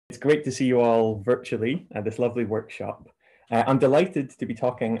It's great to see you all virtually at this lovely workshop. I'm delighted to be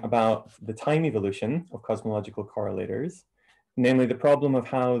talking about the time evolution of cosmological correlators, namely the problem of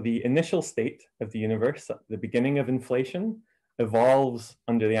how the initial state of the universe at the beginning of inflation evolves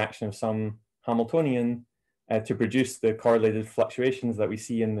under the action of some Hamiltonian to produce the correlated fluctuations that we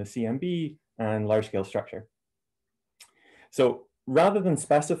see in the CMB and large-scale structure. So rather than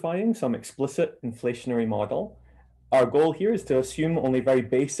specifying some explicit inflationary model, our goal here is to assume only very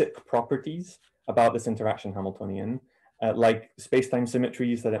basic properties about this interaction Hamiltonian, like space-time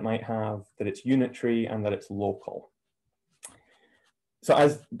symmetries that it might have, that it's unitary, and that it's local. So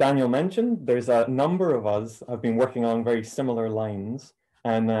as Daniel mentioned, there's a number of us have been working on very similar lines,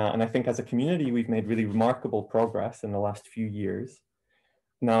 and I think as a community, we've made really remarkable progress in the last few years.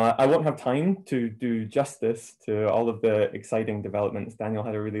 Now, I won't have time to do justice to all of the exciting developments. Daniel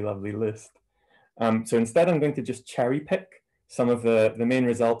had a really lovely list. So instead, I'm going to just cherry pick some of the main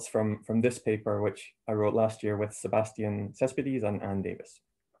results from this paper, which I wrote last year with Sebastian Cespedes and Anne Davis.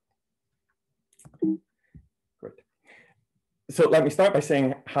 Great. So let me start by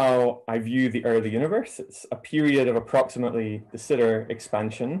saying how I view the early universe. It's a period of approximately de Sitter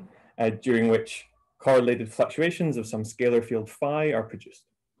expansion, during which correlated fluctuations of some scalar field phi are produced.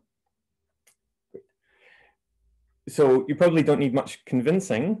 So you probably don't need much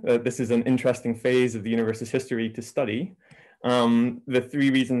convincing. This is an interesting phase of the universe's history to study. The three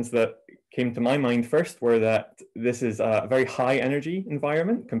reasons that came to my mind first were that this is a very high energy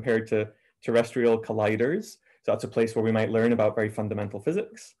environment compared to terrestrial colliders. So that's a place where we might learn about very fundamental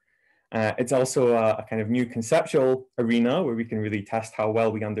physics. It's also a kind of new conceptual arena where we can really test how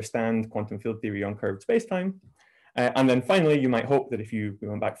well we understand quantum field theory on curved spacetime. And then finally, you might hope that if you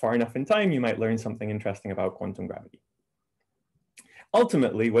went back far enough in time, you might learn something interesting about quantum gravity.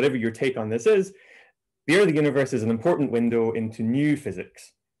 Ultimately, whatever your take on this is, the early universe is an important window into new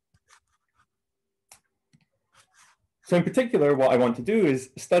physics. So in particular, what I want to do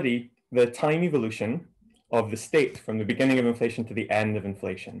is study the time evolution of the state from the beginning of inflation to the end of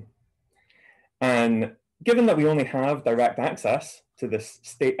inflation. And given that we only have direct access to this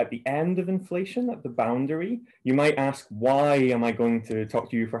state at the end of inflation, at the boundary, you might ask, why am I going to talk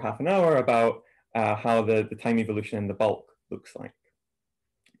to you for half an hour about how the time evolution in the bulk looks like?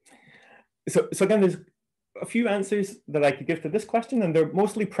 So again, there's a few answers that I could give to this question, and they're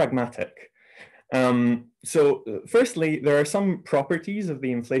mostly pragmatic. So firstly, there are some properties of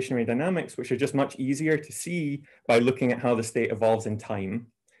the inflationary dynamics which are just much easier to see by looking at how the state evolves in time.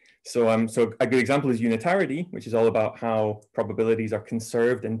 So a good example is unitarity, which is all about how probabilities are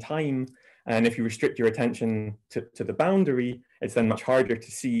conserved in time. And if you restrict your attention to the boundary, it's then much harder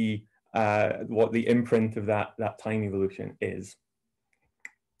to see what the imprint of that time evolution is.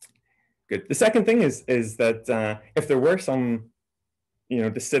 Good. The second thing is that if there were some,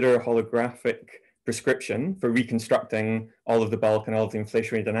 de Sitter holographic prescription for reconstructing all of the bulk and all of the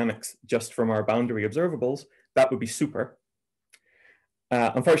inflationary dynamics just from our boundary observables, that would be super.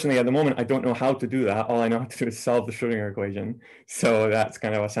 Unfortunately, at the moment, I don't know how to do that. All I know how to do is solve the Schrödinger equation. So that's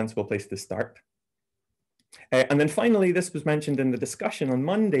kind of a sensible place to start. And then finally, this was mentioned in the discussion on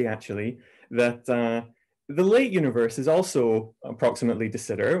Monday, actually, that the late universe is also approximately de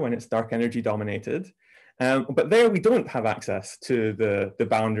Sitter when it's dark energy dominated. But there we don't have access to the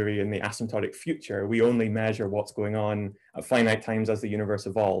boundary in the asymptotic future. We only measure what's going on at finite times as the universe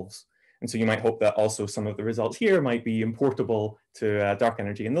evolves. And so you might hope that also some of the results here might be importable to dark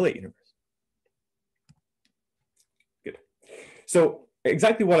energy in the late universe. Good. So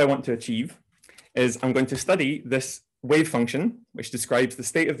exactly what I want to achieve is I'm going to study this wave function, which describes the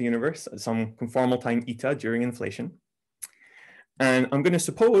state of the universe at some conformal time eta during inflation. And I'm going to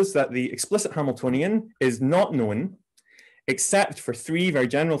suppose that the explicit Hamiltonian is not known except for three very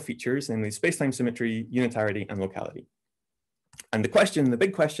general features, namely spacetime symmetry, unitarity, and locality. And the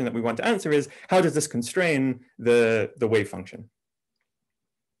big question that we want to answer is, how does this constrain the wave function?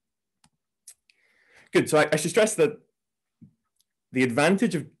 Good, so I should stress that the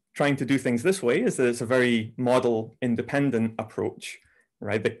advantage of trying to do things this way is that it's a very model-independent approach,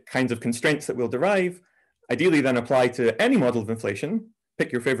 right? The kinds of constraints that we'll derive ideally then apply to any model of inflation.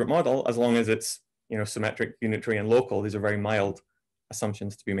 Pick your favorite model, as long as it's symmetric, unitary, and local. These are very mild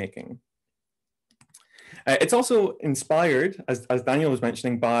assumptions to be making. It's also inspired, as Daniel was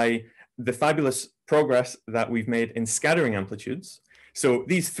mentioning, by the fabulous progress that we've made in scattering amplitudes. So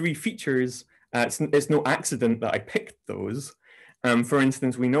these three features, it's no accident that I picked those. For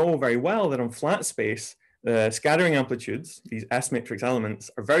instance, we know very well that on flat space, the scattering amplitudes, these S-matrix elements,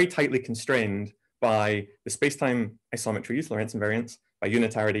 are very tightly constrained by the spacetime isometries, Lorentz invariants, by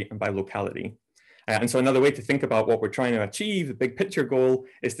unitarity, and by locality. And so another way to think about what we're trying to achieve, the big picture goal,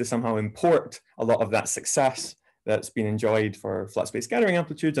 is to somehow import a lot of that success that's been enjoyed for flat space scattering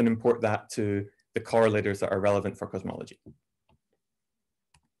amplitudes and import that to the correlators that are relevant for cosmology.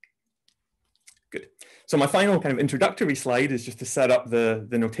 Good. So my final kind of introductory slide is just to set up the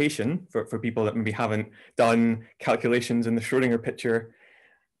notation for people that maybe haven't done calculations in the Schrödinger picture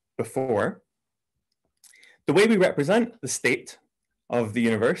before. The way we represent the state of the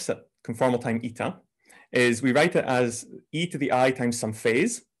universe at conformal time eta is we write it as e to the I times some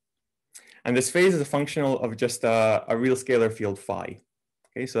phase. And this phase is a functional of just a real scalar field phi.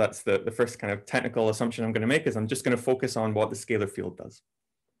 Okay, so that's the first kind of technical assumption I'm going to make, is I'm just going to focus on what the scalar field does.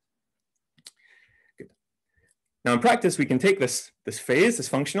 Good. Now in practice, we can take this phase, this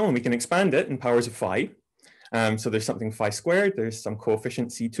functional, and we can expand it in powers of phi. So there's something phi squared, there's some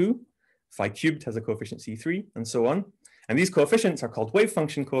coefficient C2, phi cubed has a coefficient C3, and so on. And these coefficients are called wave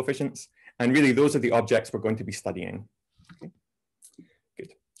function coefficients, and really those are the objects we're going to be studying. Okay.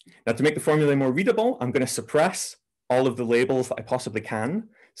 Good. Now to make the formulae more readable, I'm going to suppress all of the labels that I possibly can.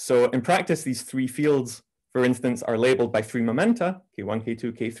 So in practice, these three fields, for instance, are labeled by three momenta, K1,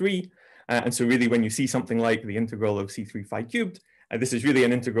 K2, K3. And so really when you see something like the integral of C3 phi cubed, this is really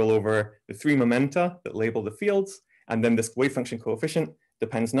an integral over the three momenta that label the fields. And then this wave function coefficient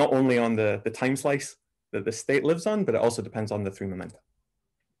depends not only on the time slice that the state lives on, but it also depends on the three momenta.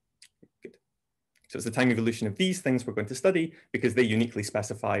 Good. So it's the time evolution of these things we're going to study because they uniquely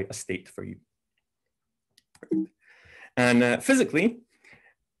specify a state for you. And physically,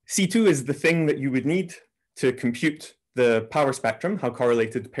 C2 is the thing that you would need to compute the power spectrum, how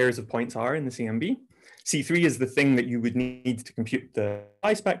correlated pairs of points are in the CMB. C3 is the thing that you would need to compute the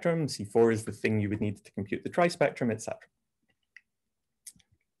pi spectrum. C4 is the thing you would need to compute the tri-spectrum, etc.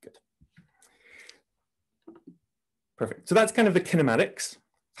 Good. Perfect. So that's kind of the kinematics,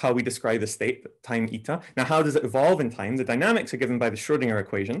 how we describe the state at time eta. Now, how does it evolve in time? The dynamics are given by the Schrödinger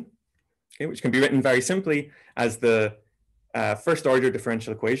equation, okay, which can be written very simply as the first order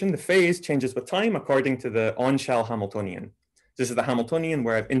differential equation. The phase changes with time according to the on-shell Hamiltonian. This is the Hamiltonian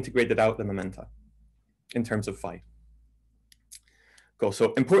where I've integrated out the momenta in terms of phi. Cool.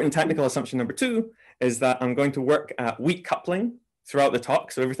 So important technical assumption number 2 is that I'm going to work at weak coupling throughout the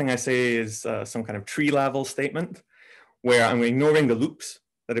talk. So everything I say is some kind of tree level statement where I'm ignoring the loops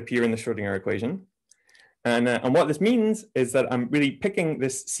that appear in the Schrödinger equation. And what this means is that I'm really picking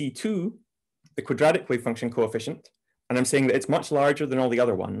this C2, the quadratic wave function coefficient, and I'm saying that it's much larger than all the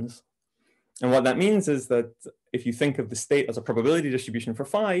other ones. And what that means is that if you think of the state as a probability distribution for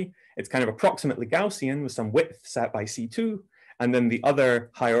phi, it's kind of approximately Gaussian with some width set by C2, and then the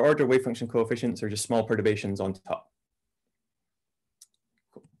other higher order wave function coefficients are just small perturbations on top.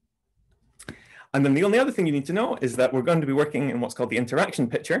 Cool. And then the only other thing you need to know is that we're going to be working in what's called the interaction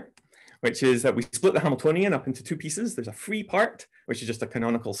picture, which is that we split the Hamiltonian up into two pieces. There's a free part, which is just a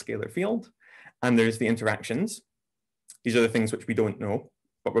canonical scalar field, and there's the interactions. These are the things which we don't know,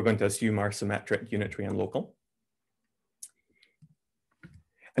 but we're going to assume are symmetric, unitary, and local.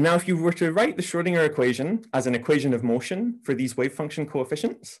 And now if you were to write the Schrödinger equation as an equation of motion for these wave function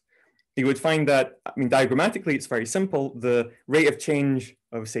coefficients, you would find that, I mean, diagrammatically, it's very simple. The rate of change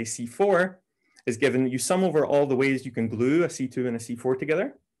of, say, C4 is given, you sum over all the ways you can glue a C2 and a C4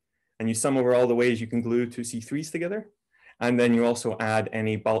 together, and you sum over all the ways you can glue two C3s together. And then you also add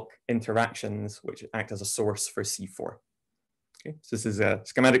any bulk interactions, which act as a source for C4. Okay, so this is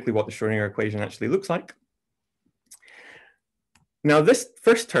schematically what the Schrödinger equation actually looks like. Now, this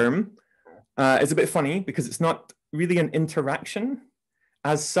first term is a bit funny because it's not really an interaction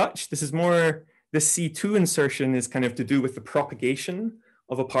as such. This is more, this C2 insertion is kind of to do with the propagation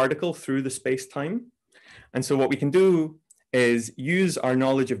of a particle through the space-time. And so what we can do is use our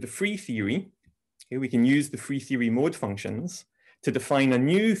knowledge of the free theory. Okay, we can use the free theory mode functions to define a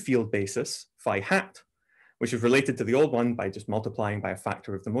new field basis, phi hat, which is related to the old one by just multiplying by a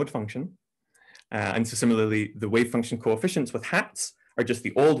factor of the mode function. And so similarly, the wave function coefficients with hats are just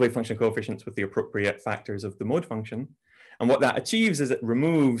the old wave function coefficients with the appropriate factors of the mode function. And what that achieves is it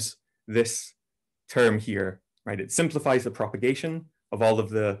removes this term here, right? It simplifies the propagation of all of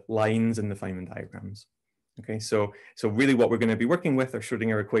the lines in the Feynman diagrams. Okay, so really what we're going to be working with are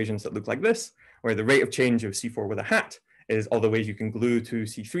Schrödinger equations that look like this, where the rate of change of C4 with a hat is all the ways you can glue two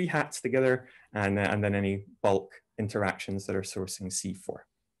C3 hats together, and then any bulk interactions that are sourcing C4.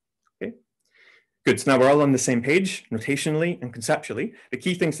 Okay, good. So now we're all on the same page, notationally and conceptually. The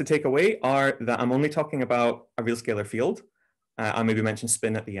key things to take away are that I'm only talking about a real scalar field. I'll maybe mention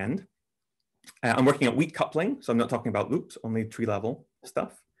spin at the end. I'm working at weak coupling, so I'm not talking about loops, only tree level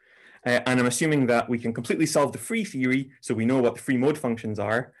stuff. And I'm assuming that we can completely solve the free theory, so we know what the free mode functions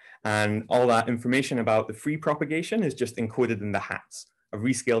are, And all that information about the free propagation is just encoded in the hats. I've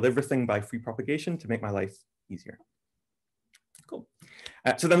rescaled everything by free propagation to make my life easier. Cool.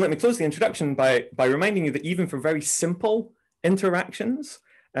 So then let me close the introduction by reminding you that even for very simple interactions,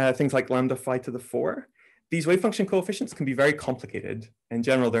 things like lambda phi to the 4, these wave function coefficients can be very complicated. In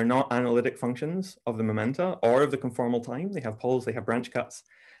general, they're not analytic functions of the momenta or of the conformal time. They have poles, they have branch cuts.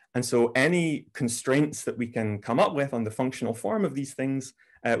 And so any constraints that we can come up with on the functional form of these things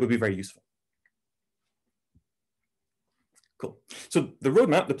would be very useful. Cool. So the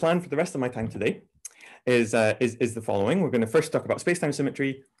roadmap, the plan for the rest of my time today is the following. We're going to first talk about space-time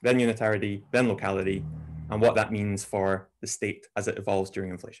symmetry, then unitarity, then locality, and what that means for the state as it evolves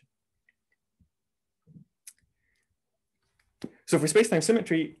during inflation. So for space-time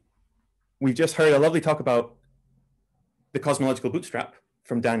symmetry, we've just heard a lovely talk about the cosmological bootstrap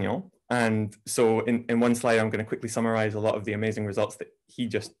from Daniel. And so in one slide, I'm going to quickly summarize a lot of the amazing results that he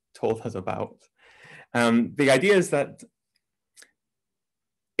just told us about. The idea is that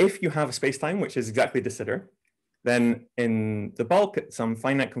if you have a space-time which is exactly de Sitter, then in the bulk at some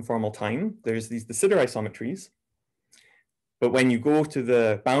finite conformal time, there's these de Sitter isometries. But when you go to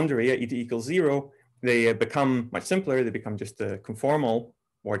the boundary at eta equals 0, they become much simpler. They become just the conformal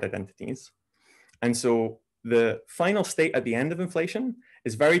word identities. And so the final state at the end of inflation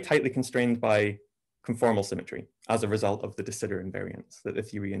is very tightly constrained by conformal symmetry as a result of the de Sitter invariance that the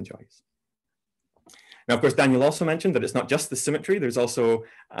theory enjoys. Now, of course, Daniel also mentioned that it's not just the symmetry. There's also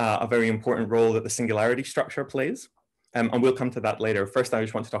a very important role that the singularity structure plays. And we'll come to that later. First, I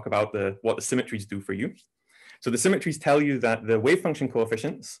just want to talk about what the symmetries do for you. So the symmetries tell you that the wave function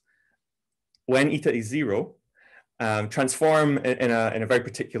coefficients, when eta is 0, transform in a very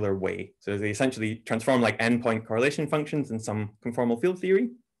particular way. So they essentially transform like endpoint correlation functions in some conformal field theory.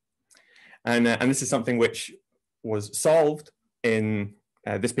 And this is something which was solved in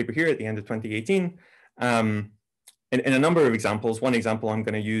this paper here at the end of 2018. In a number of examples. One example I'm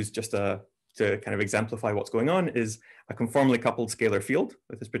going to use just to kind of exemplify what's going on is a conformally coupled scalar field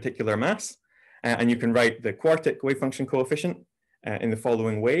with this particular mass. And you can write the quartic wave function coefficient in the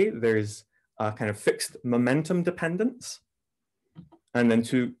following way. There's a kind of fixed momentum dependence, and then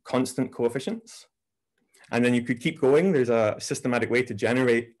 2 constant coefficients. And then you could keep going. There's a systematic way to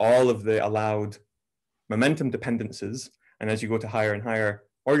generate all of the allowed momentum dependences. And as you go to higher and higher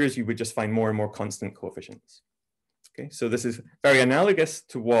orders, you would just find more and more constant coefficients. Okay, so this is very analogous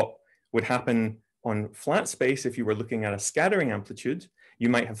to what would happen on flat space if you were looking at a scattering amplitude. You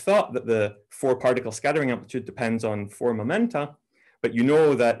might have thought that the 4-particle scattering amplitude depends on 4 momenta, but you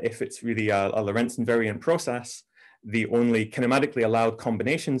know that if it's really a Lorentz invariant process, the only kinematically allowed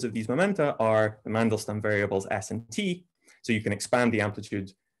combinations of these momenta are the Mandelstam variables S and T. So you can expand the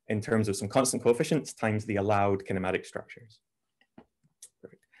amplitude in terms of some constant coefficients times the allowed kinematic structures.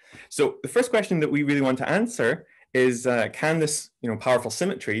 Perfect. So the first question that we really want to answer is, can this powerful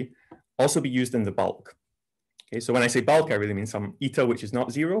symmetry also be used in the bulk? Okay, so when I say bulk, I really mean some eta which is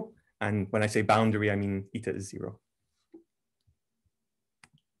not 0. And when I say boundary, I mean eta is 0.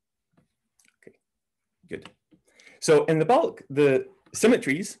 Okay, good. So in the bulk, the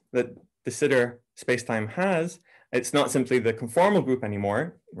symmetries that de Sitter spacetime has, it's not simply the conformal group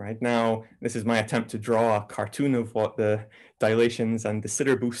anymore. Right now, this is my attempt to draw a cartoon of what the dilations and de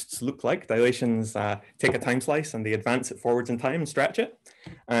Sitter boosts look like. Dilations take a time slice and they advance it forwards in time and stretch it.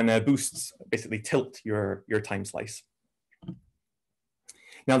 And boosts basically tilt your time slice.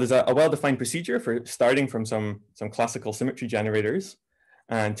 Now, there's a well-defined procedure for starting from some classical symmetry generators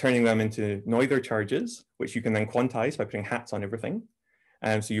and turning them into Noether charges, which you can then quantize by putting hats on everything.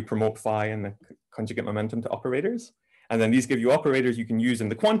 And so you promote phi and the conjugate momentum to operators. And then these give you operators you can use in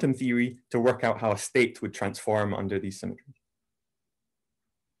the quantum theory to work out how a state would transform under these symmetries.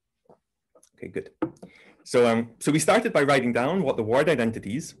 Okay, good. So we started by writing down what the ward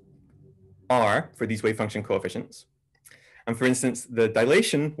identities are for these wave function coefficients. And for instance, the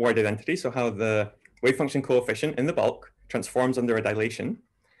dilation ward identity, so how the wave function coefficient in the bulk transforms under a dilation,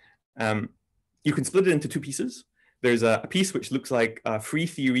 you can split it into 2 pieces. There's a piece which looks like a free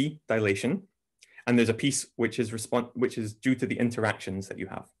theory dilation, and there's a piece which is due to the interactions that you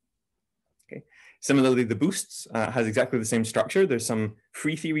have. Okay. Similarly, the boosts has exactly the same structure. There's some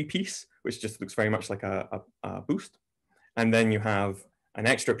free theory piece which just looks very much like a boost, and then you have an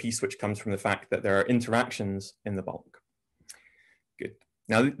extra piece which comes from the fact that there are interactions in the bulk. Good.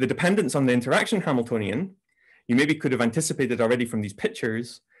 Now, the dependence on the interaction Hamiltonian, you maybe could have anticipated already from these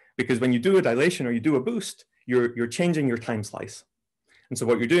pictures, because when you do a dilation or you do a boost, you're changing your time slice. And so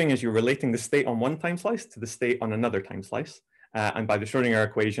what you're doing is you're relating the state on one time slice to the state on another time slice. And by the Schrodinger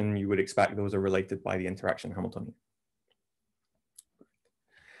equation, you would expect those are related by the interaction Hamiltonian.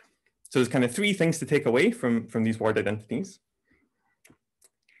 So there's kind of three things to take away from these word identities.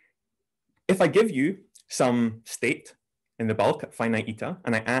 If I give you some state in the bulk at finite eta,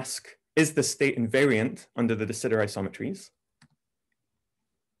 and I ask, is the state invariant under the de Sitter isometries?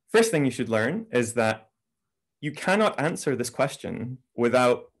 First thing you should learn is that you cannot answer this question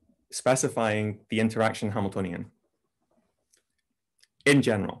without specifying the interaction Hamiltonian in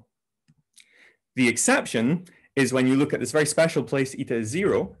general. The exception is when you look at this very special place eta is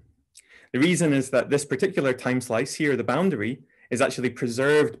 0. The reason is that this particular time slice here, the boundary, is actually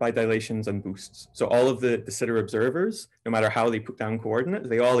preserved by dilations and boosts. So all of the de Sitter observers, no matter how they put down coordinates,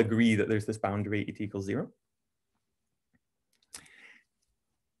 they all agree that there's this boundary eta equals 0.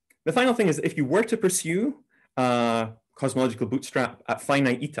 The final thing is, if you were to pursue cosmological bootstrap at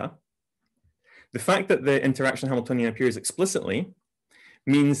finite eta, the fact that the interaction Hamiltonian appears explicitly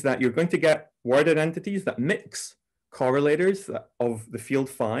means that you're going to get word identities that mix correlators of the field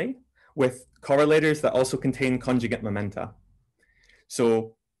phi with correlators that also contain conjugate momenta.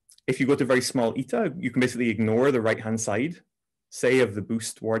 So if you go to very small eta, you can basically ignore the right-hand side, say, of the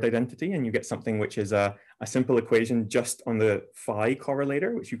boost word identity, and you get something which is a simple equation just on the phi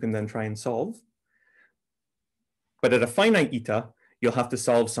correlator, which you can then try and solve. But at a finite eta, you'll have to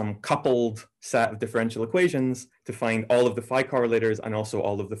solve some coupled set of differential equations to find all of the phi correlators and also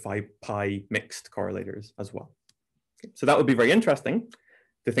all of the phi pi mixed correlators as well. Okay. So that would be very interesting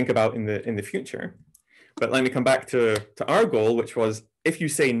to think about in the future. But let me come back to our goal, which was, if you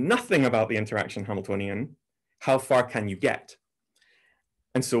say nothing about the interaction Hamiltonian, how far can you get?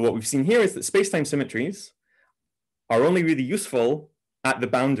 And so what we've seen here is that space-time symmetries are only really useful at the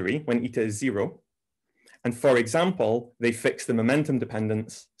boundary when eta is 0. And for example, they fix the momentum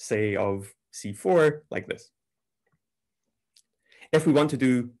dependence, say, of C4 like this. If we want to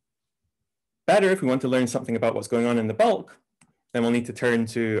do better, if we want to learn something about what's going on in the bulk, then we'll need to turn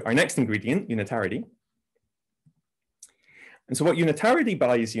to our next ingredient, unitarity. And so what unitarity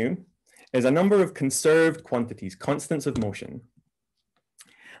buys you is a number of conserved quantities, constants of motion.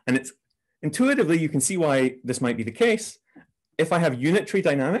 And it's intuitively, you can see why this might be the case. If I have unitary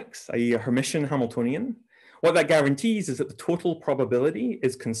dynamics, i.e. a Hermitian Hamiltonian, what that guarantees is that the total probability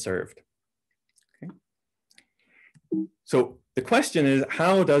is conserved. Okay. So the question is,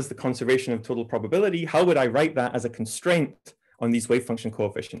 how does the conservation of total probability, how would I write that as a constraint on these wave function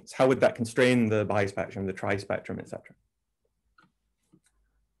coefficients? How would that constrain the bispectrum, the trispectrum, etc.?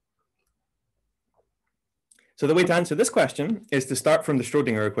 So the way to answer this question is to start from the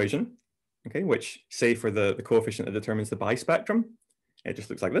Schrödinger equation, okay, which, say, for the coefficient that determines the bispectrum, it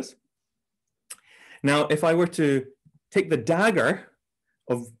just looks like this. Now, if I were to take the dagger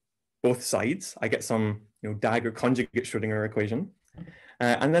of both sides, I get some dagger conjugate Schrödinger equation.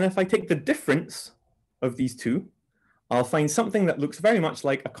 And then if I take the difference of these two, I'll find something that looks very much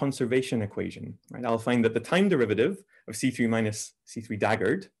like a conservation equation. Right? I'll find that the time derivative of C3 minus C3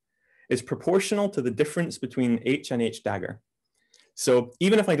 daggered is proportional to the difference between H and H dagger. So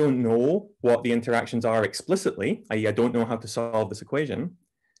even if I don't know what the interactions are explicitly, i.e. I don't know how to solve this equation,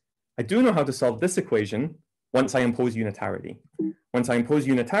 I do know how to solve this equation once I impose unitarity. Once I impose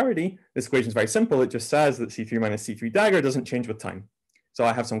unitarity, this equation is very simple. It just says that C3 minus C3 dagger doesn't change with time. So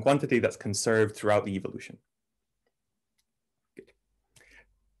I have some quantity that's conserved throughout the evolution. Good.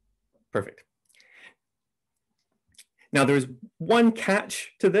 Perfect. Now, there's one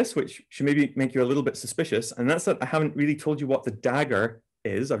catch to this, which should maybe make you a little bit suspicious, and that's that I haven't really told you what the dagger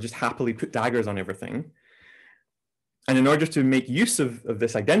is. I've just happily put daggers on everything. And in order to make use of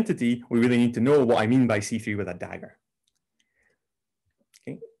this identity, we really need to know what I mean by C3 with a dagger.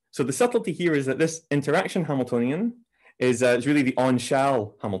 Okay. So the subtlety here is that this interaction Hamiltonian is really the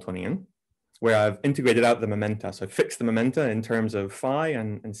on-shell Hamiltonian, where I've integrated out the momenta. So I've fixed the momenta in terms of phi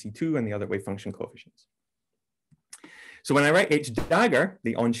and C2 and the other wave function coefficients. So when I write H dagger,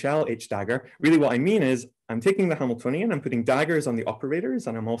 the on-shell H dagger, really what I mean is I'm taking the Hamiltonian, I'm putting daggers on the operators,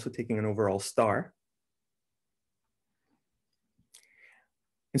 and I'm also taking an overall star.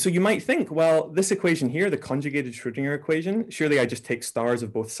 And so you might think, well, this equation here, the conjugated Schrödinger equation, surely I just take stars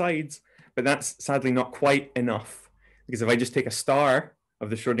of both sides, but that's sadly not quite enough. Because if I just take a star of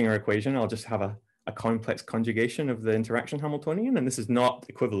the Schrödinger equation, I'll just have a complex conjugation of the interaction Hamiltonian, and this is not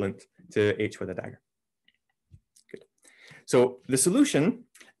equivalent to H with a dagger. Good. So the solution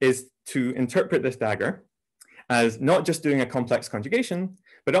is to interpret this dagger as not just doing a complex conjugation,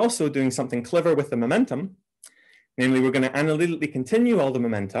 but also doing something clever with the momentum. Namely, we're going to analytically continue all the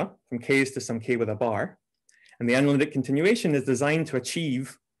momenta from k's to some k with a bar. And the analytic continuation is designed to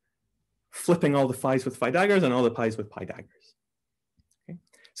achieve flipping all the phi's with phi daggers and all the pi's with pi daggers. Okay?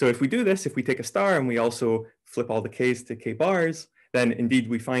 So if we do this, if we take a star and we also flip all the k's to k bars, then indeed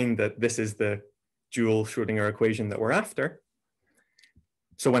we find that this is the dual Schrodinger equation that we're after.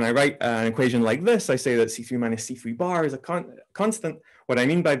 So when I write an equation like this, I say that C3 minus C3 bar is a constant. What I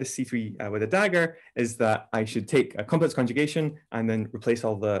mean by the C3 with a dagger is that I should take a complex conjugation and then replace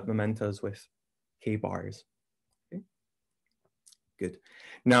all the momentas with K bars. Okay. Good.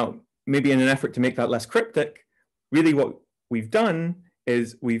 Now, maybe in an effort to make that less cryptic, really what we've done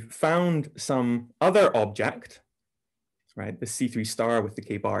is we've found some other object, right? The C3 star with the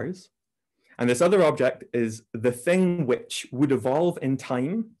K bars. And this other object is the thing which would evolve in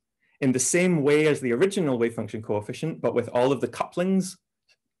time in the same way as the original wave function coefficient, but with all of the couplings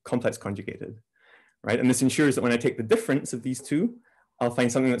complex conjugated, right? And this ensures that when I take the difference of these two, I'll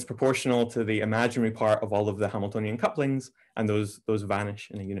find something that's proportional to the imaginary part of all of the Hamiltonian couplings, and those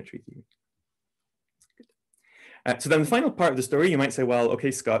vanish in a unitary theory. So then the final part of the story, you might say, well, okay,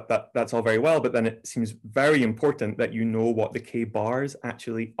 Scott, that's all very well, but then it seems very important that you know what the K bars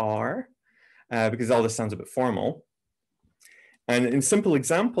actually are, because all this sounds a bit formal. And in simple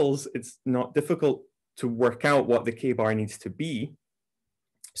examples, it's not difficult to work out what the K bar needs to be.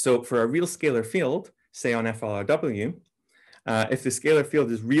 So for a real scalar field, say on FLRW, if the scalar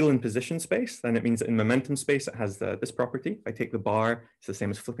field is real in position space, then it means that in momentum space, it has this property. If I take the bar, it's the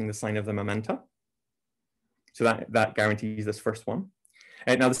same as flipping the sign of the momenta. So that guarantees this first one.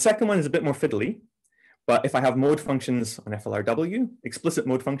 Now the second one is a bit more fiddly, but if I have mode functions on FLRW, explicit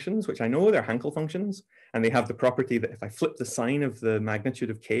mode functions, which I know they're Hankel functions, and they have the property that if I flip the sign of the magnitude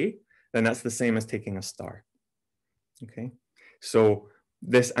of K, then that's the same as taking a star. Okay, so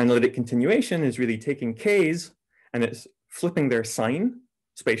this analytic continuation is really taking Ks and it's flipping their sign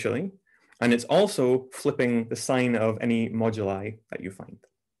spatially, and it's also flipping the sign of any moduli that you find.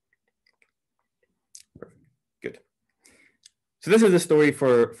 Perfect. Good. So this is a story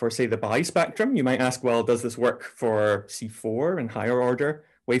for say, the bispectrum. You might ask, well, does this work for C4 and higher order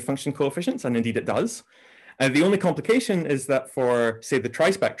wave function coefficients? And indeed it does. The only complication is that for, say, the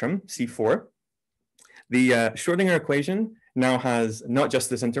trispectrum, C4, the Schrodinger equation now has not just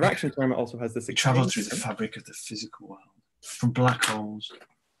this interaction term, it also has this exchange travel through the term. fabric of the physical world, from black holes.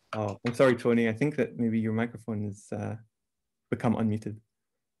 Oh, I'm sorry, Tony. I think that maybe your microphone has become unmuted.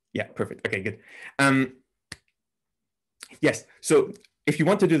 Yeah, perfect. Okay, good. Yes, so if you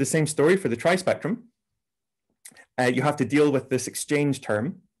want to do the same story for the trispectrum, you have to deal with this exchange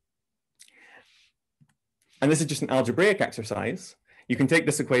term. And this is just an algebraic exercise. You can take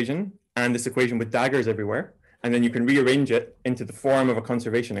this equation and this equation with daggers everywhere, and then you can rearrange it into the form of a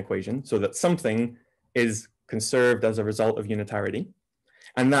conservation equation so that something is conserved as a result of unitarity.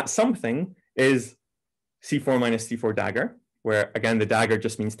 And that something is C4 minus C4 dagger, where again, the dagger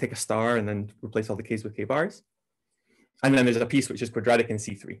just means take a star and then replace all the Ks with K bars. And then there's a piece which is quadratic in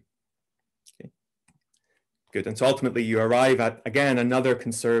C3. Okay. Good, and so ultimately you arrive at, again, another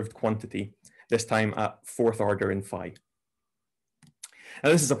conserved quantity, this time at fourth order in phi.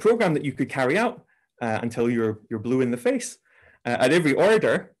 Now this is a program that you could carry out until you're blue in the face. At every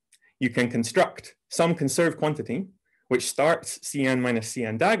order, you can construct some conserved quantity, which starts Cn minus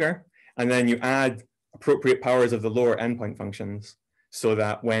Cn dagger, and then you add appropriate powers of the lower endpoint functions so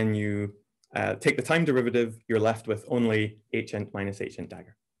that when you take the time derivative, you're left with only hn minus hn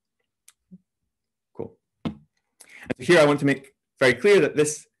dagger. Cool. And so here I want to make very clear that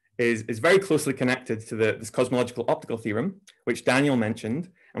this is very closely connected to this cosmological optical theorem, which Daniel mentioned,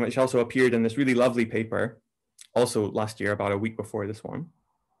 and which also appeared in this really lovely paper, also last year, about a week before this one.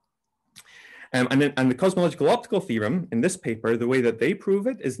 And the cosmological optical theorem in this paper, the way that they prove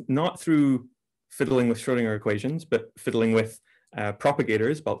it is not through fiddling with Schrodinger equations, but fiddling with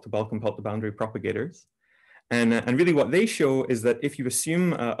propagators, bulk to bulk and bulk to boundary propagators. And really what they show is that if you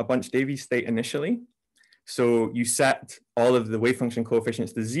assume a bunch Davies state initially, so you set all of the wave function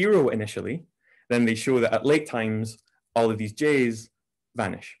coefficients to 0 initially, then they show that at late times, all of these J's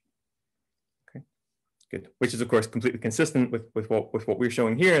vanish. Okay, good. Which is of course completely consistent with what we're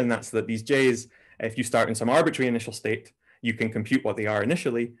showing here, and that's that these J's, if you start in some arbitrary initial state, you can compute what they are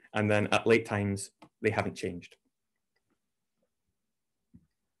initially, and then at late times, they haven't changed.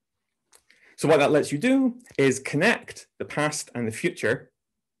 So what that lets you do is connect the past and the future.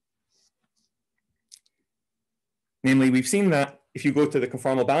 Namely, we've seen that if you go to the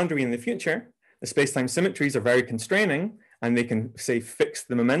conformal boundary in the future, the space-time symmetries are very constraining, and they can, say, fix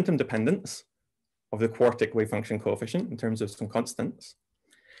the momentum dependence of the quartic wave function coefficient in terms of some constants.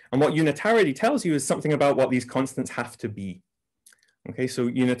 And what unitarity tells you is something about what these constants have to be. Okay, so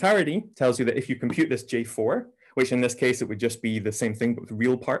unitarity tells you that if you compute this J4, which in this case, it would just be the same thing, but with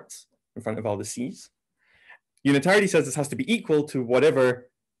real parts in front of all the C's. Unitarity says this has to be equal to whatever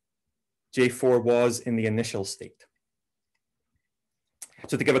J4 was in the initial state.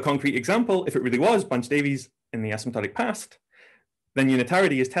 So to give a concrete example, if it really was Bunch-Davies in the asymptotic past, then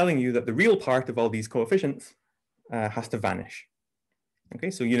unitarity is telling you that the real part of all these coefficients has to vanish.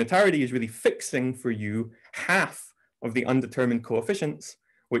 Okay, so unitarity is really fixing for you half of the undetermined coefficients,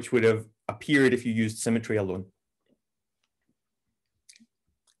 which would have appeared if you used symmetry alone.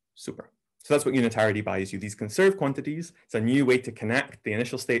 Super. So that's what unitarity buys you, these conserved quantities. It's a new way to connect the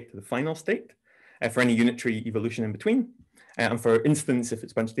initial state to the final state for any unitary evolution in between. And for instance, if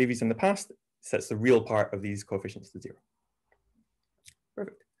it's Bunch-Davies in the past, it sets the real part of these coefficients to 0.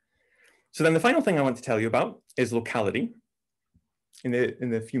 Perfect. So then the final thing I want to tell you about is locality in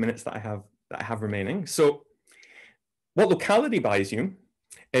the few minutes that I have remaining. So what locality buys you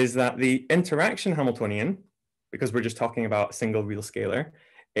is that the interaction Hamiltonian, because we're just talking about a single real scalar,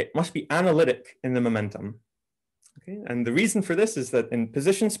 it must be analytic in the momentum. Okay? And the reason for this is that in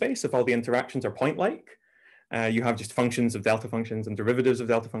position space, if all the interactions are point-like, you have just functions of delta functions and derivatives of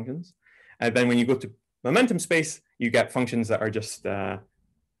delta functions. And then when you go to momentum space, you get functions that are just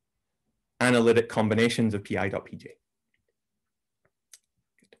analytic combinations of pi.pj.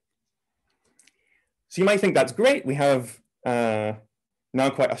 So you might think that's great. We have now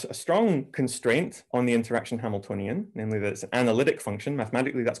quite a strong constraint on the interaction Hamiltonian, namely that it's an analytic function.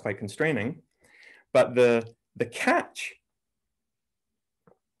 Mathematically, that's quite constraining. But the catch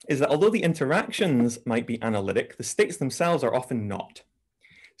is that although the interactions might be analytic, the states themselves are often not.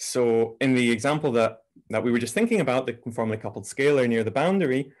 So in the example that we were just thinking about, the conformally coupled scalar near the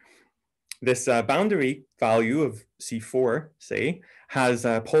boundary, this boundary value of C4, say, has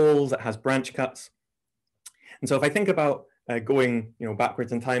poles, it has branch cuts. And so if I think about going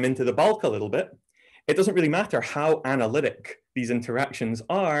backwards in time into the bulk a little bit, it doesn't really matter how analytic these interactions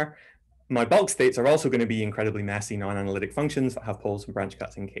are. My bulk states are also going to be incredibly messy non-analytic functions that have poles and branch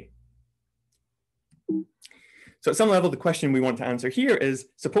cuts in K. So at some level, the question we want to answer here is,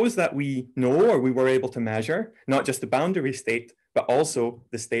 suppose that we know or we were able to measure not just the boundary state, but also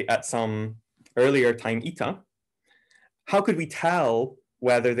the state at some earlier time eta. How could we tell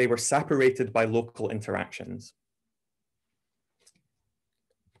whether they were separated by local interactions?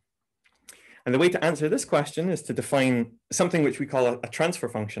 And the way to answer this question is to define something which we call a transfer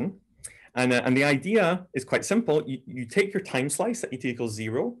function. And the idea is quite simple. You take your time slice at eta equals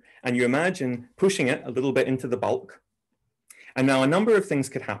 0, and you imagine pushing it a little bit into the bulk. And now a number of things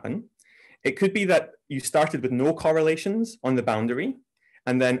could happen. It could be that you started with no correlations on the boundary,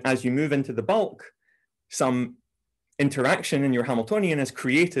 and then as you move into the bulk, some interaction in your Hamiltonian has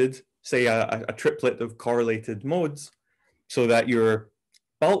created, say, a triplet of correlated modes, so that your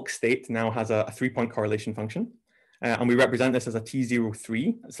bulk state now has a 3-point correlation function. And we represent this as a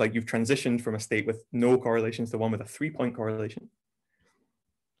T03. It's like you've transitioned from a state with no correlations to one with a 3-point correlation.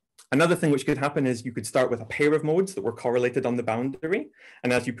 Another thing which could happen is you could start with a pair of modes that were correlated on the boundary.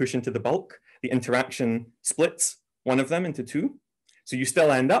 And as you push into the bulk, the interaction splits one of them into 2. So you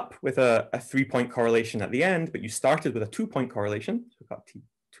still end up with a 3-point correlation at the end, but you started with a 2-point correlation. So we've got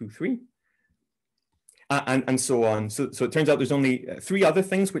T23. And so on. So it turns out there's only 3 other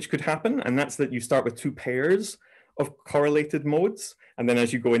things which could happen. And that's that you start with 2 pairs of correlated modes. And then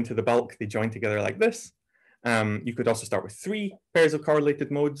as you go into the bulk, they join together like this. You could also start with 3 pairs of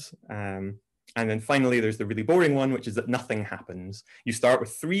correlated modes. And then finally, there's the really boring one, which is that nothing happens. You start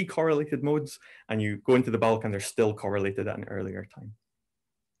with 3 correlated modes and you go into the bulk and they're still correlated at an earlier time.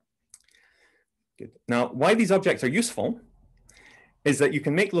 Good. Now, why these objects are useful is that you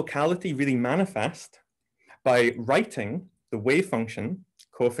can make locality really manifest by writing the wave function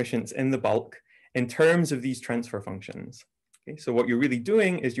coefficients in the bulk in terms of these transfer functions. Okay, so what you're really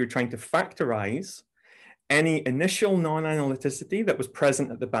doing is you're trying to factorize any initial non-analyticity that was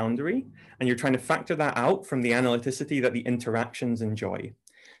present at the boundary, and you're trying to factor that out from the analyticity that the interactions enjoy.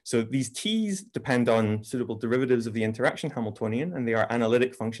 So these T's depend on suitable derivatives of the interaction Hamiltonian, and they are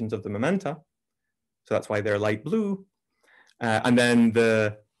analytic functions of the momenta. So that's why they're light blue. And then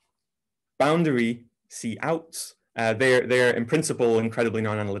the boundary C outs, they're in principle incredibly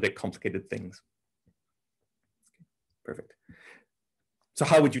non-analytic complicated things. Perfect. So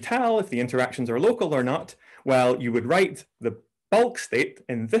how would you tell if the interactions are local or not? Well, you would write the bulk state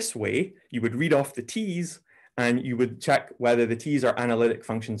in this way. You would read off the T's and you would check whether the T's are analytic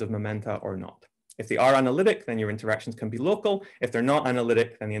functions of momenta or not. If they are analytic, then your interactions can be local. If they're not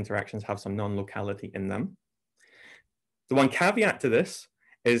analytic, then the interactions have some non-locality in them. The one caveat to this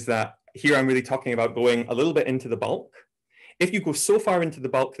is that here I'm really talking about going a little bit into the bulk. If you go so far into the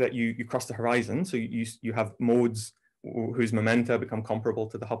bulk that you cross the horizon, so you have modes whose momenta become comparable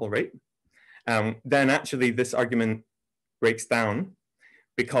to the Hubble rate, then actually this argument breaks down,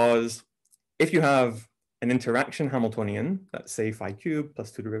 because if you have an interaction Hamiltonian, that's say phi cubed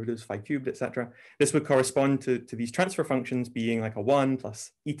plus two derivatives, phi cubed, etc. This would correspond to these transfer functions being like a 1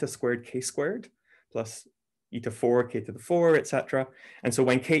 plus eta squared k squared plus eta 4 k to the 4, etc. And so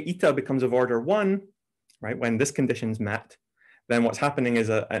when k eta becomes of order 1, right, when this condition's met, then what's happening is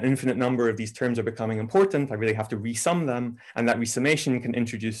an infinite number of these terms are becoming important. I really have to resum them, and that resummation can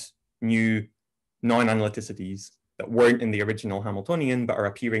introduce new non-analyticities that weren't in the original Hamiltonian, but are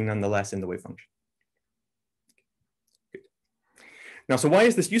appearing nonetheless in the wave function. Good. Now, so why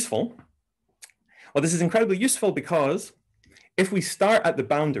is this useful? Well, this is incredibly useful because if we start at the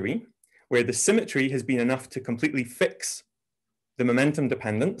boundary, where the symmetry has been enough to completely fix the momentum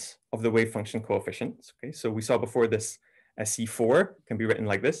dependence of the wave function coefficients. Okay, so we saw before this C4 can be written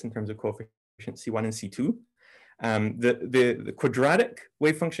like this in terms of coefficient C1 and C2. The quadratic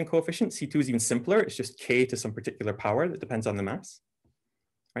wave function coefficient, C2, is even simpler. It's just k to some particular power that depends on the mass.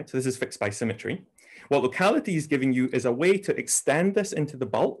 Right, so this is fixed by symmetry. What locality is giving you is a way to extend this into the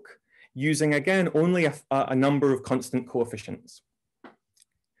bulk using, again, only a number of constant coefficients.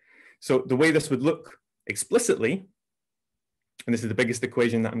 So the way this would look explicitly, and this is the biggest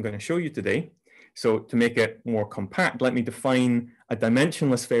equation that I'm going to show you today. So to make it more compact, let me define a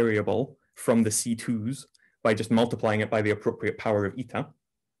dimensionless variable from the C2s by just multiplying it by the appropriate power of eta.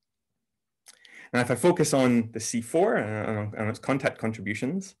 Now, if I focus on the C4 and its contact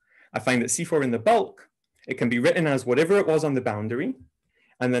contributions, I find that C4 in the bulk, it can be written as whatever it was on the boundary,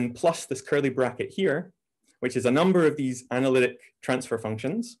 and then plus this curly bracket here, which is a number of these analytic transfer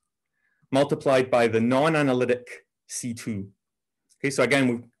functions multiplied by the non-analytic C2. Okay, so again,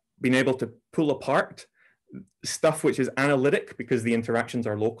 we've been able to pull apart stuff which is analytic because the interactions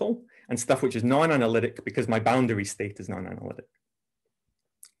are local, and stuff which is non-analytic because my boundary state is non-analytic.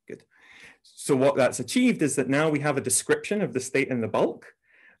 Good. So what that's achieved is that now we have a description of the state in the bulk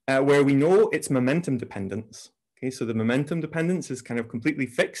where we know its momentum dependence. Okay, so the momentum dependence is kind of completely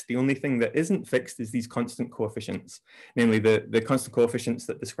fixed. The only thing that isn't fixed is these constant coefficients, namely the constant coefficients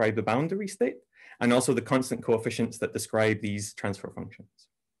that describe the boundary state, and also the constant coefficients that describe these transfer functions.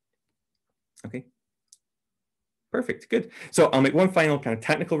 Okay. Perfect, good. So I'll make one final kind of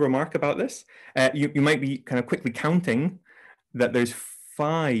technical remark about this. You might be kind of quickly counting that there's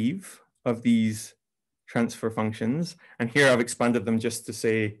 5 of these transfer functions. And here I've expanded them just to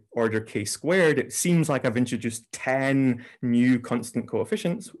say order k squared. It seems like I've introduced 10 new constant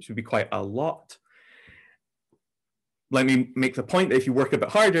coefficients, which would be quite a lot. Let me make the point that if you work a bit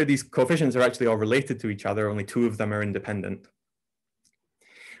harder, these coefficients are actually all related to each other. Only 2 of them are independent.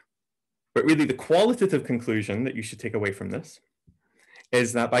 But really the qualitative conclusion that you should take away from this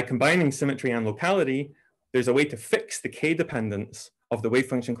is that by combining symmetry and locality, there's a way to fix the k dependence of the wave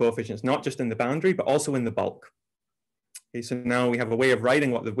function coefficients, not just in the boundary, but also in the bulk. Okay, so now we have a way of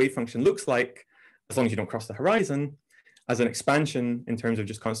writing what the wave function looks like, as long as you don't cross the horizon, as an expansion in terms of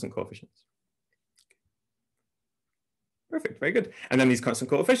just constant coefficients. Perfect, very good. And then these constant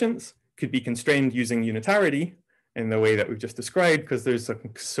coefficients could be constrained using unitarity in the way that we've just described, because there's a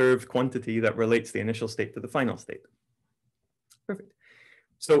conserved quantity that relates the initial state to the final state. Perfect.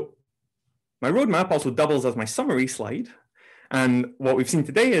 So my roadmap also doubles as my summary slide. And what we've seen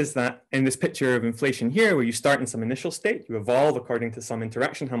today is that in this picture of inflation here, where you start in some initial state, you evolve according to some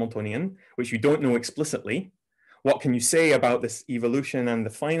interaction Hamiltonian, which you don't know explicitly. What can you say about this evolution and the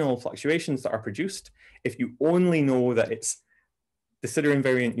final fluctuations that are produced if you only know that it's de Sitter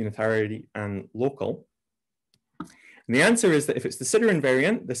invariant, unitarity, and local? And the answer is that if it's de Sitter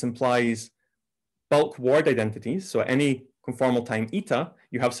invariant, this implies bulk Ward identities. So at any conformal time eta,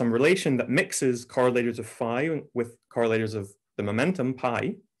 you have some relation that mixes correlators of phi with correlators of the momentum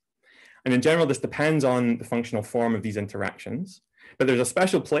pi. And in general, this depends on the functional form of these interactions. But there's a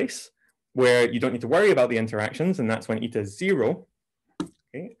special place where you don't need to worry about the interactions, and that's when eta is 0.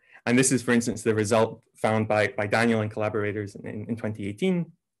 Okay? And this is, for instance, the result found by Daniel and collaborators in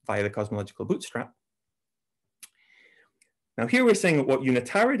 2018 via the cosmological bootstrap. Now here we're saying that what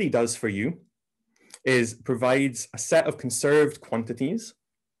unitarity does for you is provides a set of conserved quantities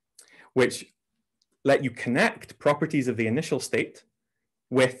which let you connect properties of the initial state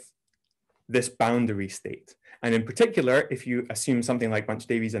with this boundary state. And in particular, if you assume something like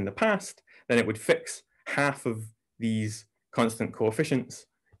Bunch-Davies in the past, then it would fix half of these constant coefficients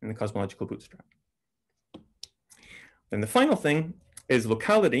in the cosmological bootstrap. Then the final thing is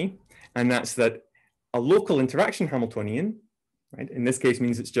locality, and that's that a local interaction Hamiltonian, right, in this case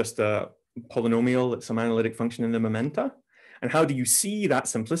means it's just a polynomial at some analytic function in the momenta. And how do you see that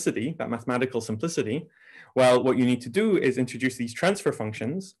simplicity, that mathematical simplicity? Well, what you need to do is introduce these transfer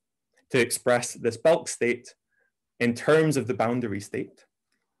functions to express this bulk state in terms of the boundary state.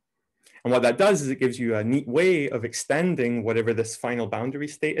 And what that does is it gives you a neat way of extending whatever this final boundary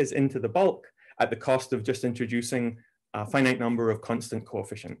state is into the bulk at the cost of just introducing a finite number of constant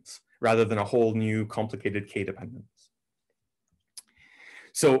coefficients rather than a whole new complicated k-dependence.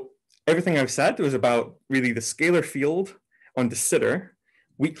 So everything I've said was about really the scalar field on de Sitter,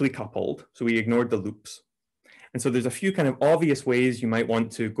 weakly coupled, so we ignored the loops. And so there's a few kind of obvious ways you might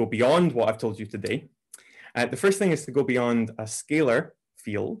want to go beyond what I've told you today. The first thing is to go beyond a scalar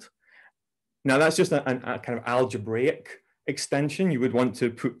field. Now that's just a kind of algebraic extension. You would want to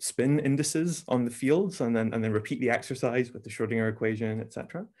put spin indices on the fields and then repeat the exercise with the Schrodinger equation,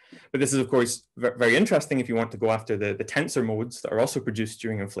 etc. But this is of course very interesting if you want to go after the tensor modes that are also produced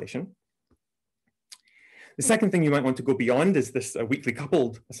during inflation. The second thing you might want to go beyond is this weakly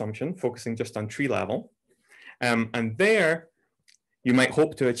coupled assumption, focusing just on tree level. And there you might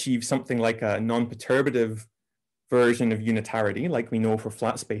hope to achieve something like a non-perturbative version of unitarity, like we know for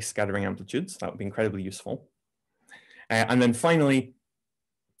flat space scattering amplitudes. That would be incredibly useful. And then finally,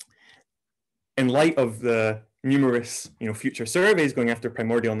 in light of the numerous future surveys going after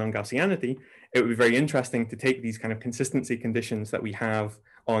primordial non-Gaussianity, it would be very interesting to take these kind of consistency conditions that we have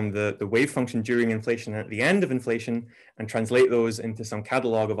on the wave function during inflation and at the end of inflation and translate those into some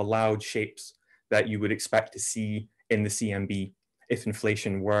catalog of allowed shapes that you would expect to see in the CMB if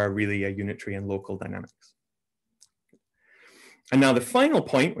inflation were really a unitary and local dynamics. And now the final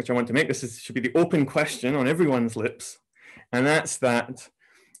point, which I want to make, should be the open question on everyone's lips, and that's that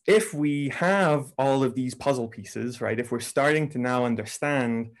if we have all of these puzzle pieces, right, if we're starting to now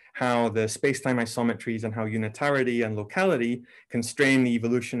understand how the space-time isometries and how unitarity and locality constrain the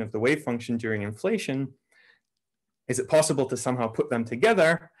evolution of the wave function during inflation, is it possible to somehow put them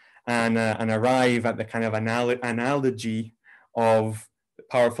together and arrive at the kind of analogy of the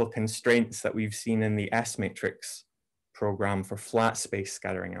powerful constraints that we've seen in the S matrix program for flat space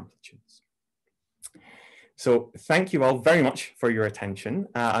scattering amplitudes? So thank you all very much for your attention,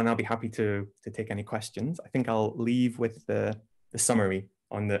 and I'll be happy to take any questions. I think I'll leave with the summary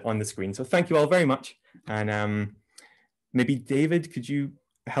on the screen. So thank you all very much, and maybe David, could you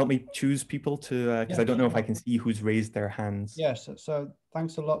help me choose people to, because I don't know if I can see who's raised their hands. Yes, so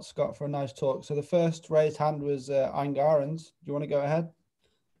thanks a lot, Scott, for a nice talk. So the first raised hand was Angarans. Do you want to go ahead?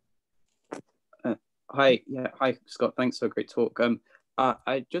 Hi, Scott. Thanks for a great talk.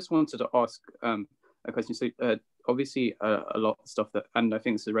 I just wanted to ask a question. So obviously a lot of stuff that, and I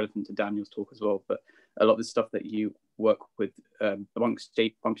think this is relevant to Daniel's talk as well, but a lot of the stuff that you work with amongst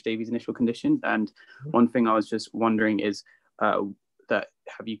Davies initial conditions. And one thing I was just wondering is that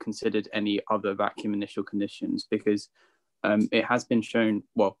have you considered any other vacuum initial conditions? Because it has been shown,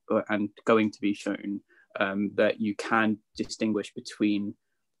 well, and going to be shown, that you can distinguish between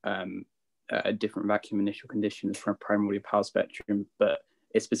different vacuum initial conditions from a primordial power spectrum, but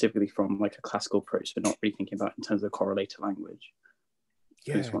it's specifically from like a classical approach, so not really thinking about it in terms of correlator language.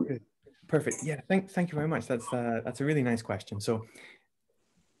 Yeah, perfect. Yeah, thank you very much. That's a really nice question. So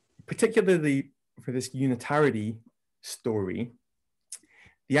particularly for this unitarity story,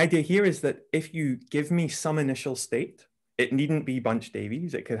 the idea here is that if you give me some initial state, it needn't be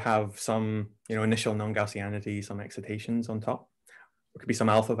Bunch-Davies. It could have some initial non-Gaussianity, some excitations on top. It could be some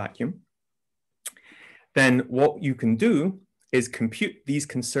alpha vacuum. Then what you can do is compute these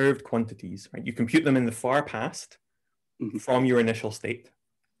conserved quantities, right? You compute them in the far past from your initial state.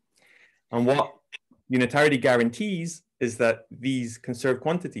 And what unitarity guarantees is that these conserved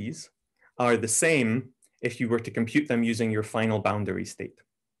quantities are the same if you were to compute them using your final boundary state.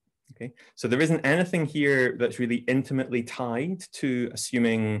 Okay, so there isn't anything here that's really intimately tied to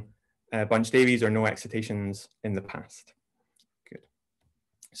assuming Bunch-Davies or no excitations in the past. Good.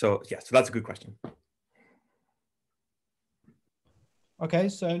 So yeah, so that's a good question. Okay,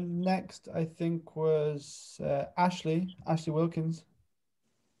 so next I think was Ashley Wilkins.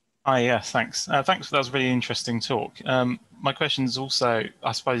 Hi, yes, thanks. Thanks, that was a really interesting talk. My question is also,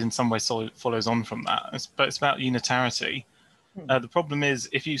 I suppose in some way follows on from that, but it's about unitarity. The problem is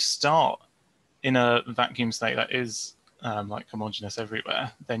if you start in a vacuum state that is like homogeneous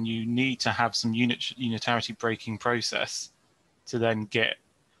everywhere, then you need to have some unitarity breaking process to then get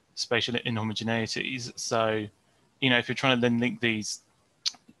spatial inhomogeneities. So, if you're trying to then link these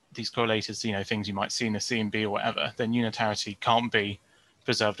correlators to, things you might see in a CMB or whatever, then unitarity can't be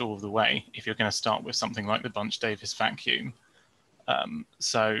preserved all the way if you're going to start with something like the Bunch-Davies vacuum.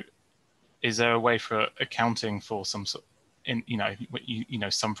 So is there a way for accounting for some sort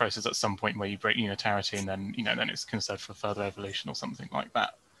some process at some point where you break unitarity and then then it's conserved for further evolution or something like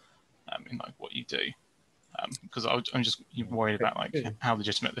that in like what you do? Because I'm just worried about like how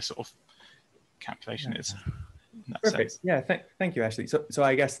legitimate this sort of calculation is. in that Perfect. sense. Yeah, thank you, Ashley. So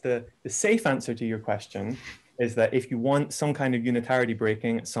I guess the safe answer to your question is that if you want some kind of unitarity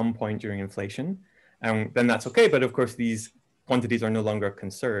breaking at some point during inflation, then that's okay. But of course, these quantities are no longer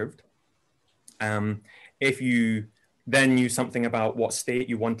conserved. If you then knew something about what state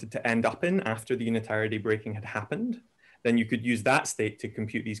you wanted to end up in after the unitarity breaking had happened, then you could use that state to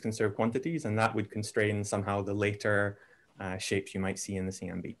compute these conserved quantities, and that would constrain somehow the later shapes you might see in the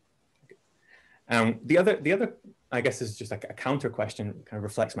CMB. The other, I guess, is just like a counter question, kind of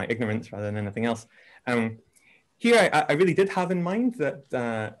reflects my ignorance rather than anything else. Here, I really did have in mind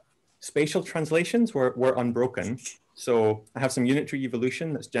that spatial translations were unbroken. So I have some unitary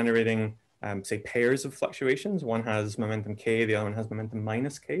evolution that's generating, say, pairs of fluctuations. One has momentum k, the other one has momentum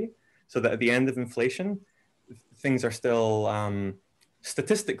minus k. So that at the end of inflation, things are still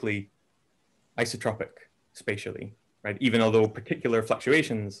statistically isotropic spatially, right? Even although particular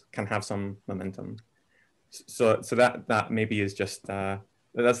fluctuations can have some momentum. So that maybe is just,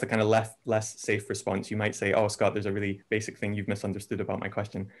 that's the kind of less safe response. You might say, oh, Scott, there's a really basic thing you've misunderstood about my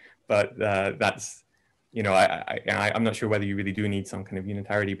question. But that's, you know, I'm not sure whether you really do need some kind of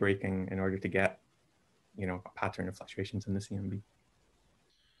unitarity breaking in order to get, you know, a pattern of fluctuations in the CMB.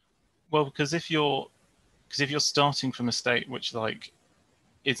 Well, because if you're starting from a state which like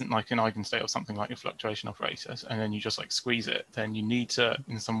isn't like an eigenstate or something like your fluctuation operator, and then you just like squeeze it, then you need to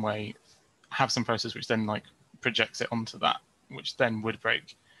in some way have some process which then like projects it onto that, which then would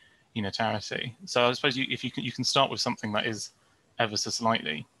break unitarity. So I suppose you can start with something that is ever so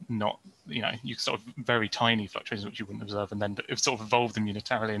slightly not, you know, you can start with very tiny fluctuations which you wouldn't observe, and then sort of evolve them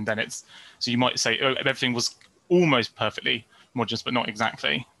unitarily, and then it's, so you might say, oh, everything was almost perfectly homogeneous but not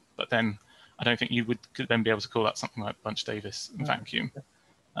exactly, but then I don't think you could then be able to call that something like Bunch-Davis vacuum.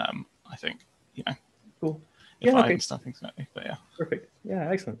 I think, you know, cool. If I understand things correctly, but yeah. Perfect. Yeah,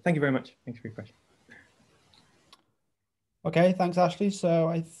 excellent. Thank you very much. Thanks for your question. Okay, thanks, Ashley. So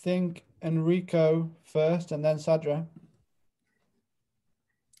I think Enrico first and then Sadra.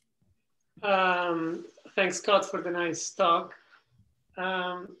 Thanks, Scott, for the nice talk.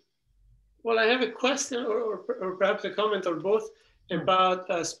 Well, I have a question or perhaps a comment or both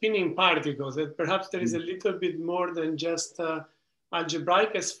about spinning particles, that perhaps there is a little bit more than just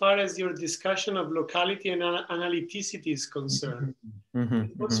algebraic as far as your discussion of locality and analyticity is concerned. The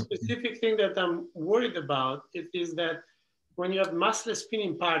most specific thing that I'm worried about is that when you have massless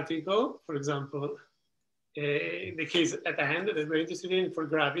spinning particle, for example, the case at hand that we're interested in for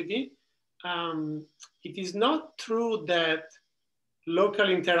gravity, it is not true that local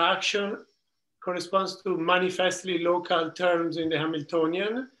interaction corresponds to manifestly local terms in the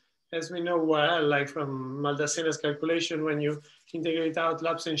Hamiltonian, as we know well, like from Maldasena's calculation, when you integrate out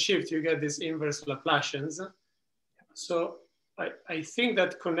lapse and shift, you get these inverse Laplacians. So I think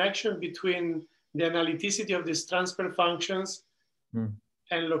that connection between the analyticity of these transfer functions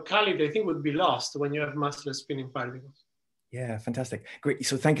and locality, I think, would be lost when you have massless spinning particles. Yeah, fantastic. Great.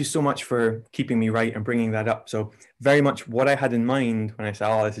 So thank you so much for keeping me right and bringing that up. So very much what I had in mind when I said,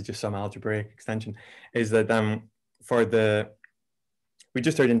 oh, this is just some algebraic extension, is that we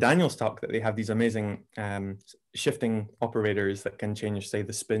just heard in Daniel's talk that they have these amazing shifting operators that can change, say,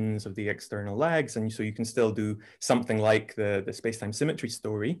 the spins of the external legs. And so you can still do something like the space-time symmetry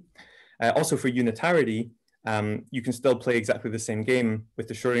story. Also for unitarity, you can still play exactly the same game with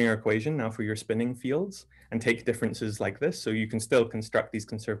the Schrodinger equation now for your spinning fields and take differences like this. So you can still construct these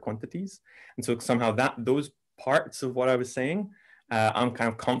conserved quantities. And so somehow those parts of what I was saying, I'm kind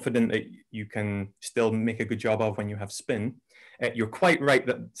of confident that you can still make a good job of when you have spin. You're quite right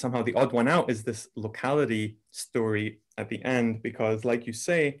that somehow the odd one out is this locality story at the end, because like you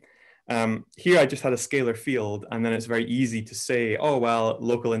say, here I just had a scalar field, and then it's very easy to say, oh, well,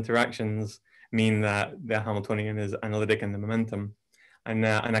 local interactions mean that the Hamiltonian is analytic in the momentum. And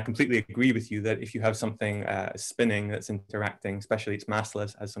I completely agree with you that if you have something spinning that's interacting, especially it's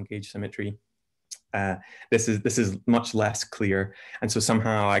massless, has some gauge symmetry, this is much less clear. And so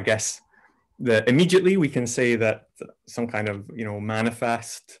somehow, I guess, immediately we can say that some kind of, you know,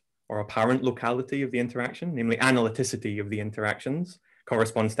 manifest or apparent locality of the interaction, namely analyticity of the interactions,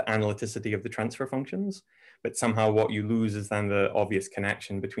 corresponds to analyticity of the transfer functions. But somehow what you lose is then the obvious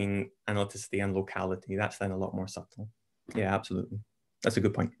connection between analyticity and locality. That's then a lot more subtle. Yeah, absolutely. That's a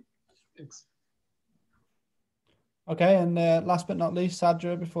good point. Thanks. Okay, and last but not least,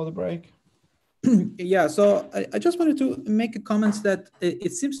 Sadra, before the break. Yeah, so I just wanted to make a comment that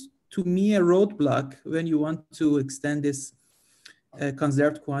it seems to me a roadblock when you want to extend this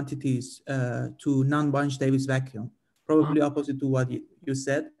conserved quantities to non-Bunch-Davis vacuum, probably opposite to what you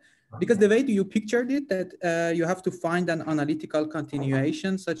said. because the way you pictured it, that you have to find an analytical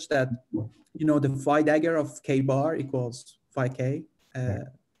continuation such that, you know, the phi dagger of k bar equals phi k,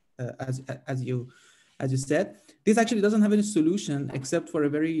 as you said. This actually doesn't have any solution except for a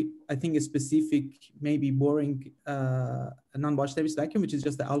very, I think, a specific, maybe boring non-Barch-Davies vacuum, which is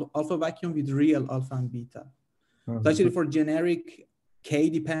just the alpha vacuum with real alpha and beta. So actually for generic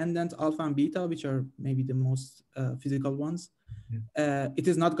k-dependent alpha and beta, which are maybe the most physical ones, it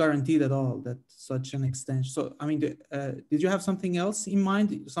is not guaranteed at all that such an extension. So, I mean, did you have something else in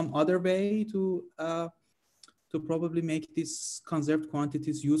mind, some other way to probably make these conserved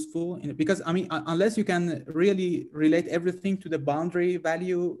quantities useful? Because, I mean, unless you can really relate everything to the boundary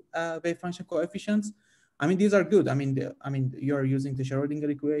value wave function coefficients, I mean, these are good. I mean, you're using the Schrodinger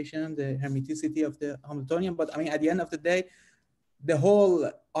equation, the hermiticity of the Hamiltonian, but I mean, at the end of the day, the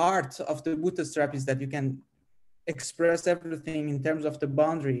whole art of the bootstrap is that you can express everything in terms of the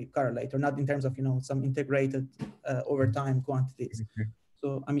boundary correlator, not in terms of, you know, some integrated over time quantities.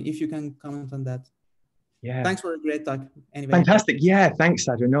 So, I mean, if you can comment on that. Yeah. Thanks for a great talk. Anyway. Fantastic. Yeah, thanks,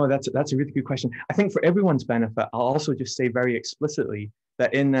 Sadra. No, that's a really good question. I think for everyone's benefit, I'll also just say very explicitly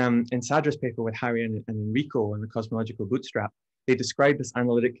that in Sadra's paper with Harry and Enrico on the cosmological bootstrap, they describe this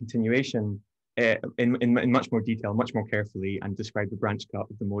analytic continuation in much more detail, much more carefully, and describe the branch cut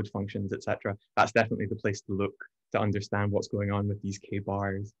of the mode functions, etc. That's definitely the place to look to understand what's going on with these k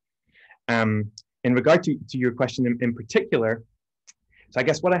bars. In regard to your question in particular, so I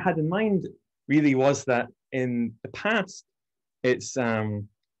guess what I had in mind really was that in the past, it's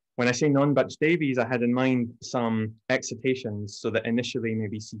when I say non-Barch-Davies, I had in mind some excitations, so that initially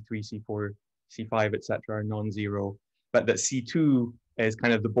maybe C3, C4, C5, etc. are non-zero, but that C2 is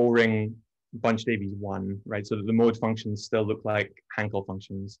kind of the boring Bunch-Davies one, right? So that the mode functions still look like Hankel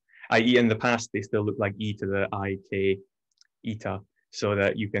functions, i.e. in the past, they still look like e to the I k eta, so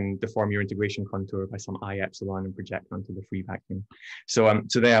that you can deform your integration contour by some I epsilon and project onto the free vacuum. So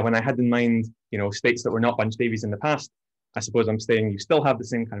there, when I had in mind, you know, states that were not Bunch-Davies in the past, I suppose I'm saying you still have the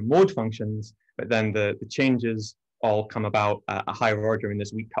same kind of mode functions, but then the changes all come about at a higher order in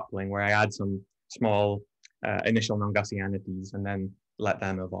this weak coupling where I add some small initial non-Gaussianities and then let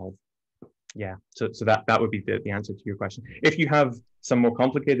them evolve. Yeah, so that would be the answer to your question. If you have some more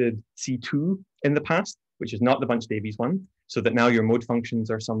complicated C2 in the past, which is not the Bunch-Davies one, so that now your mode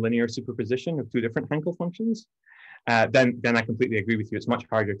functions are some linear superposition of two different Hankel functions, then I completely agree with you. It's much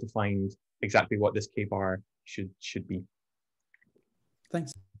harder to find exactly what this k bar should be.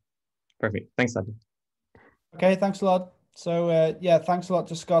 Thanks. Perfect. Thanks, Sadie. Okay, thanks a lot. So yeah, thanks a lot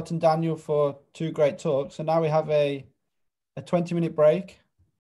to Scott and Daniel for two great talks. So now we have a 20-minute break.